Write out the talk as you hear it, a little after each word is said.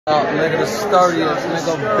Nigga, the sturdiest,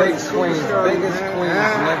 nigga, big queens, biggest queens,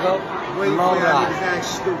 nigga. No lie.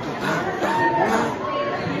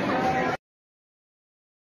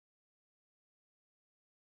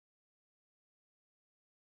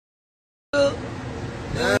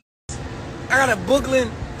 I got a Brooklyn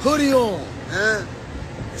hoodie on.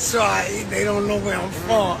 So they don't know where I'm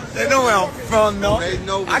from. They know where I'm from, though.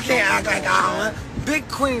 I can't act like I don't. Big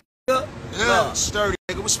queen, nigga. Yeah, sturdy,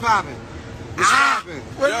 nigga. What's poppin'? What's poppin'?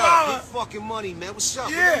 What's poppin'? Big fucking money, man. What's up?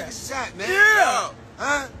 Yeah. Where the niggas at, man? Yeah.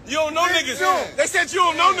 Huh? You don't know Big niggas. Zoom. They said you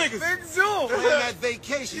don't know niggas. Big Zoom. Planning that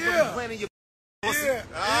vacation. You gonna be planning your pussy. Yeah.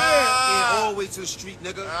 Yeah, all the way to the street,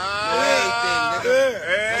 nigga. Know everything, nigga.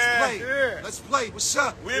 Let's play. Yeah. Let's play. What's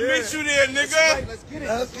up? We'll meet you there, nigga. Let's get it.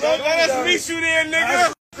 Let's Let's go. get it. Let us meet you there,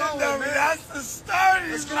 nigga. That's the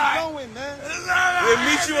sturdiest. Let's get it going, man. We'll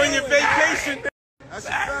meet you on your vacation. That's a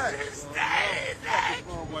fact.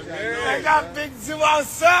 I got Big Zoo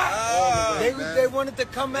outside. They wanted to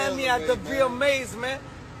come at me at the Be Amazed, man.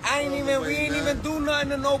 We ain't even do nothing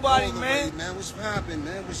to nobody, man. What's poppin',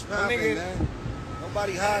 man? What's poppin', Nigga. man?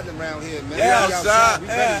 Nobody hiding around here, man. Yeah, We outside. We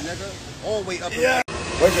ready, nigga. All the way up. Yeah.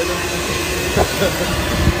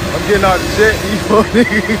 I'm getting out the jet, you know,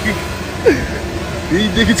 nigga.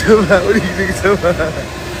 These niggas talking about, what these niggas talking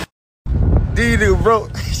about? These niggas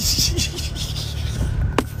broke.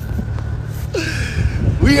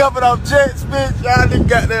 We up in our jets, bitch. Y'all niggas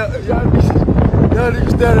got there. Y'all niggas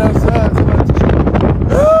standing outside.